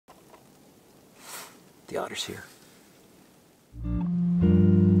the otters here.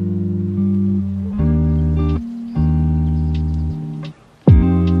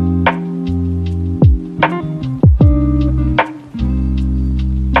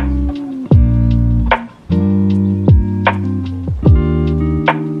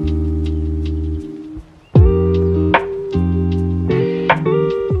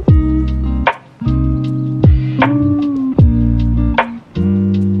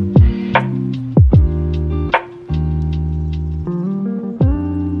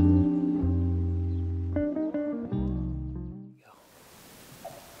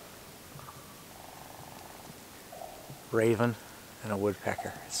 Raven and a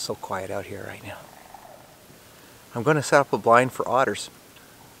woodpecker. It's so quiet out here right now. I'm going to set up a blind for otters.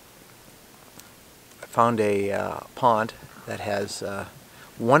 I found a pond that has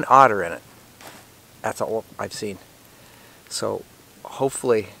one otter in it. That's all I've seen. So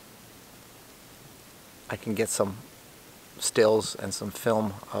hopefully I can get some stills and some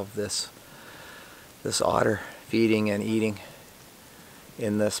film of this otter feeding and eating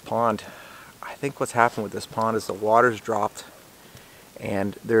in this pond. I think what's happened with this pond is the water's dropped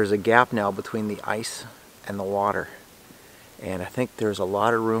and there's a gap now between the ice and the water, and I think there's a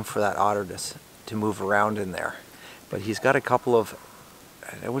lot of room for that otter to move around in there. But he's got a couple of,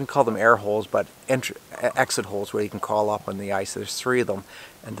 I wouldn't call them air holes, but exit holes where he can crawl up on the ice. There's 3 of them,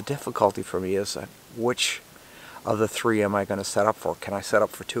 and the difficulty for me is which of the 3 am I going to set up for? Can I set up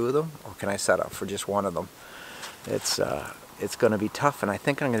for 2 of them, or can I set up for just 1 of them? It's going to be tough, and I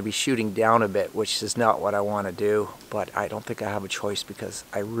think I'm going to be shooting down a bit, which is not what I want to do, but I don't think I have a choice because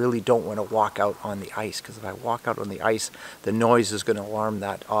I really don't want to walk out on the ice, because if I walk out on the ice, the noise is going to alarm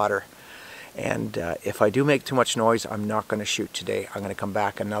that otter. And if I do make too much noise, I'm not going to shoot today. I'm going to come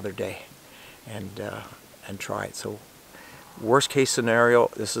back another day and try it. So worst case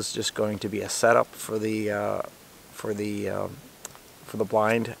scenario, this is just going to be a setup for the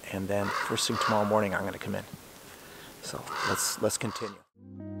blind, and then first thing tomorrow morning I'm going to come in. So let's continue.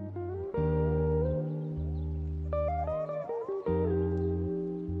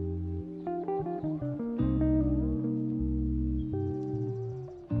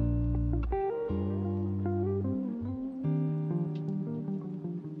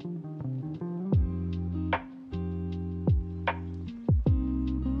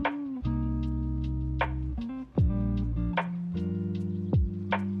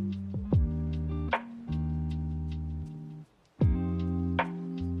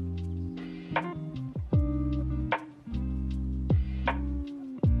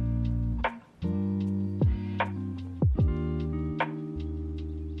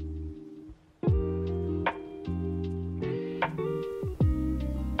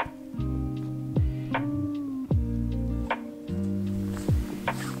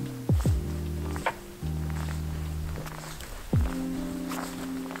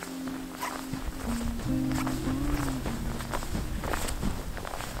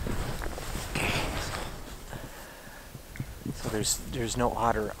 There's no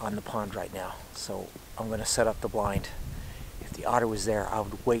otter on the pond right now, so I'm going to set up the blind. If the otter was there, I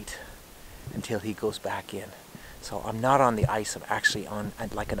would wait until he goes back in. So I'm not on the ice, I'm actually on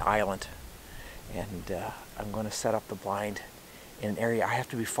like an island, and I'm going to set up the blind in an area. I have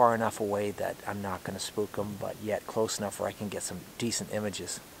to be far enough away that I'm not going to spook them, but yet close enough where I can get some decent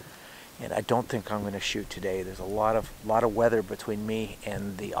images. And I don't think I'm going to shoot today. There's a lot of weather between me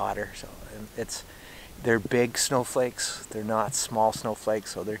and the otter, so they're big snowflakes. They're not small snowflakes,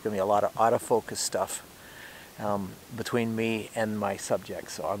 so there's going to be a lot of autofocus stuff between me and my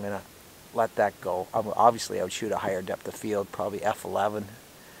subject. So I'm going to let that go. Obviously, I would shoot a higher depth of field, probably f11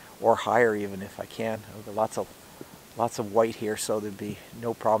 or higher even if I can. I've got lots of white here, so there'd be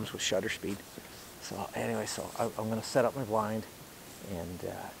no problems with shutter speed. So anyway, so I'm going to set up my blind, and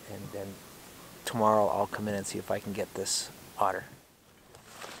then tomorrow I'll come in and see if I can get this otter.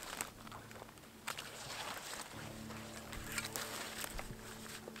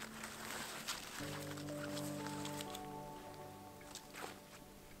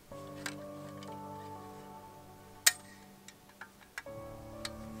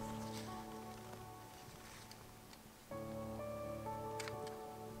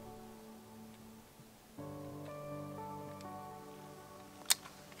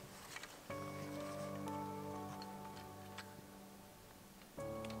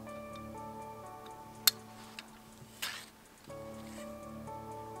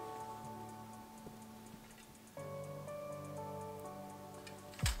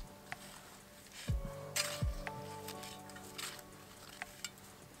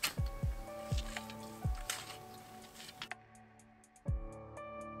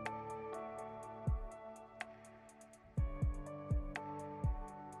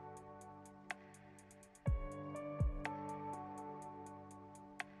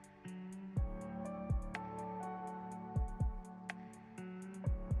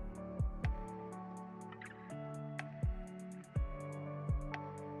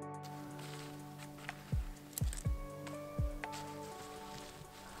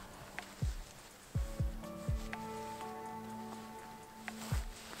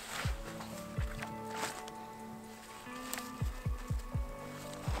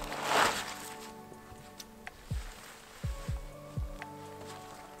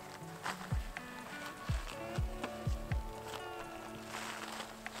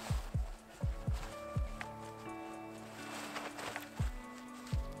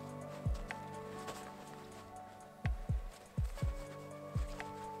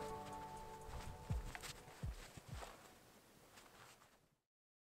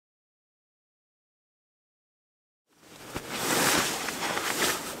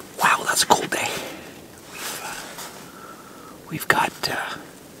 it's a cold day. We've got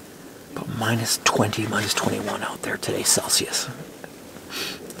about minus 20, minus 21 out there today, Celsius.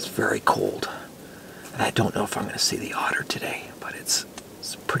 It's very cold. And I don't know if I'm going to see the otter today, but it's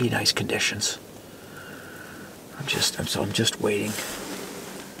pretty nice conditions. I'm just waiting.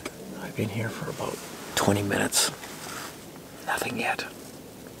 I've been here for about 20 minutes. Nothing yet.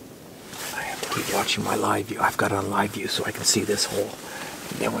 I have to keep watching my live view. I've got it on live view so I can see this hole.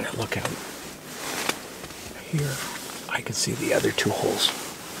 And then when I look out here, I can see the other two holes.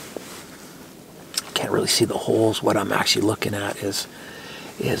 I can't really see the holes. What I'm actually looking at is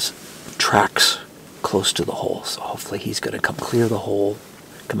tracks close to the hole. So hopefully he's going to come clear the hole,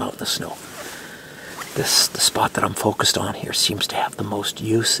 come out in the snow. The spot that I'm focused on here seems to have the most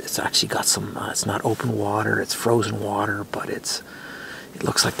use. It's actually got some, it's not open water, it's frozen water, but it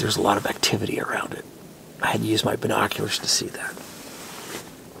looks like there's a lot of activity around it. I had to use my binoculars to see that.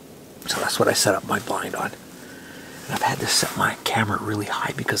 So that's what I set up my blind on. And I've had to set my camera really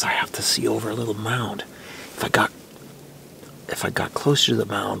high because I have to see over a little mound. If I got closer to the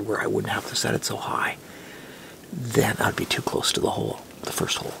mound where I wouldn't have to set it so high, then I'd be too close to the hole, the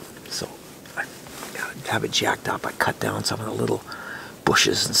first hole. So I gotta have it jacked up. I cut down some of the little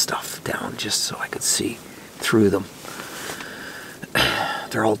bushes and stuff down just so I could see through them.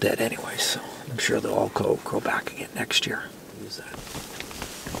 They're all dead anyway, so I'm sure they'll all grow back again next year. Use that.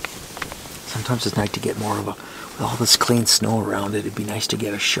 Sometimes it's nice to get more of a, with all this clean snow around it, it'd be nice to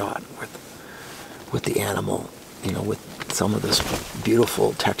get a shot with the animal, you know, with some of this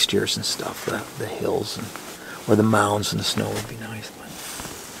beautiful textures and stuff, the hills and or the mounds and the snow would be nice. But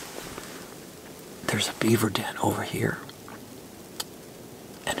there's a beaver den over here,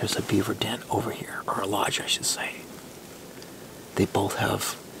 and there's a beaver den over here, or a lodge, I should say. They both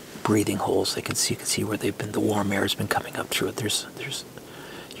have breathing holes. You can see where they've been. The warm air has been coming up through it.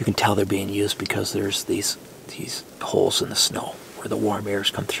 You can tell they're being used because there's these holes in the snow where the warm air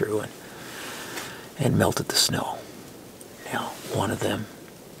has come through and melted the snow. Now, one of them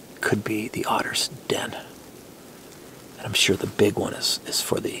could be the otter's den, and I'm sure the big one is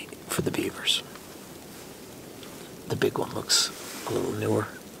for the beavers. The big one looks a little newer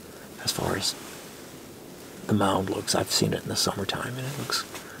as far as the mound looks. I've seen it in the summertime, and it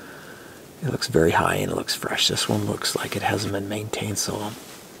looks very high and it looks fresh. This one looks like it hasn't been maintained, so I'm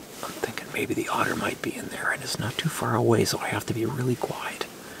thinking maybe the otter might be in there, and it's not too far away, so I have to be really quiet.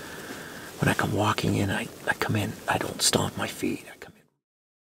 When I come walking in, I come in, I don't stomp my feet. I come in.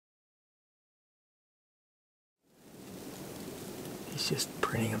 He's just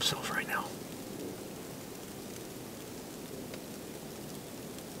preening himself right now.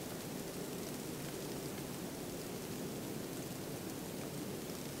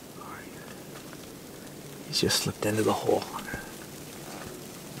 All right. He's just slipped into the hole. I'm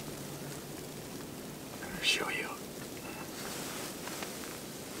going to show you.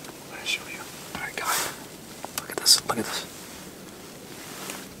 Alright, got it. Look at this, look at this.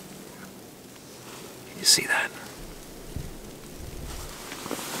 Can you see that?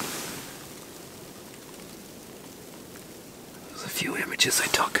 There's a few images I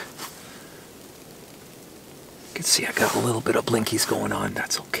took. You can see I got a little bit of blinkies going on.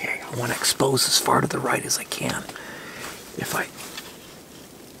 That's okay. I want to expose as far to the right as I can. If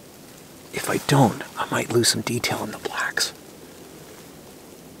I don't, I might lose some detail in the blacks.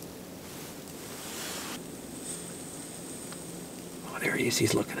 Oh, there he is.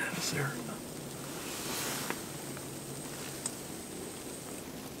 He's looking at us there.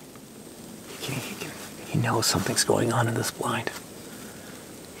 He knows something's going on in this blind.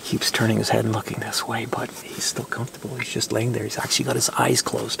 He keeps turning his head and looking this way, but he's still comfortable. He's just laying there. He's actually got his eyes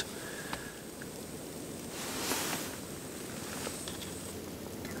closed.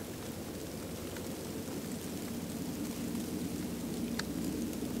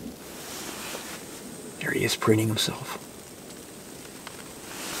 There he is, preening himself.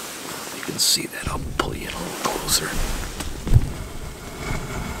 You can see that. I'll pull you in a little closer.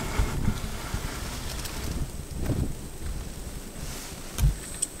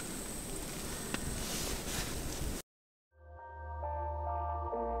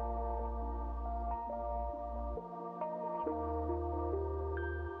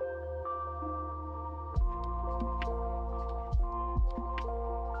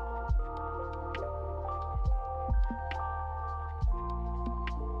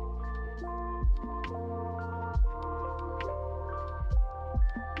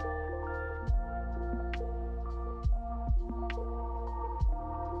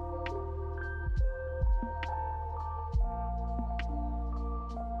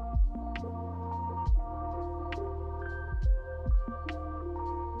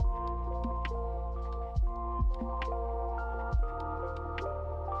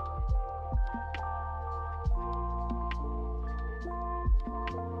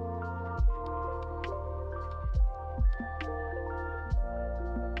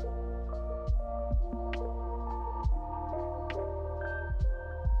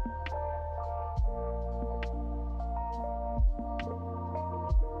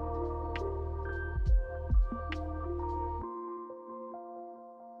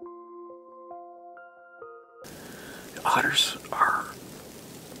 Otters are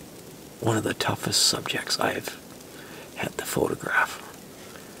one of the toughest subjects I've had to photograph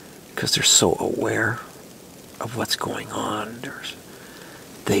because they're so aware of what's going on.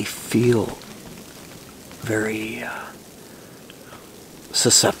 They feel very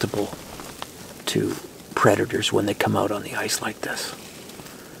susceptible to predators when they come out on the ice like this.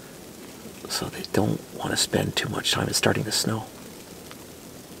 So they don't want to spend too much time. It's starting to snow.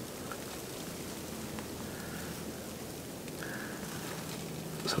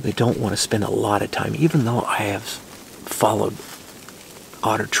 So they don't want to spend a lot of time, even though I have followed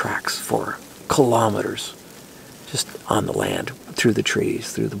otter tracks for kilometers just on the land, through the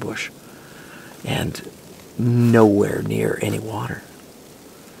trees, through the bush, and nowhere near any water.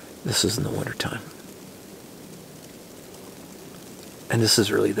 This is in the wintertime. And this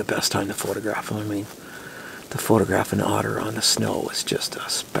is really the best time to photograph them. I mean, to photograph an otter on the snow is just a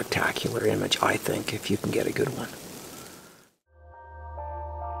spectacular image, I think, if you can get a good one.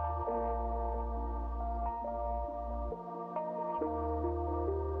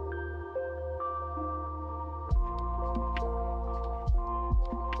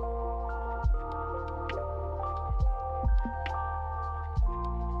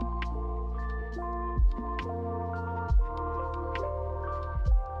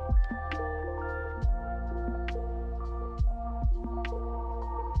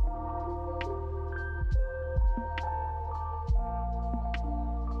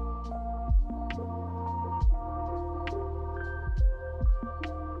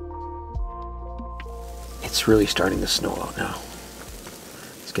 It's really starting to snow out now.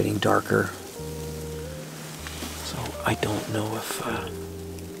 It's getting darker. So I don't know if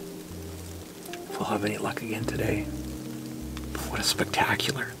we'll have any luck again today. But what a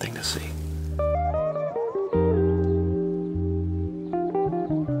spectacular thing to see.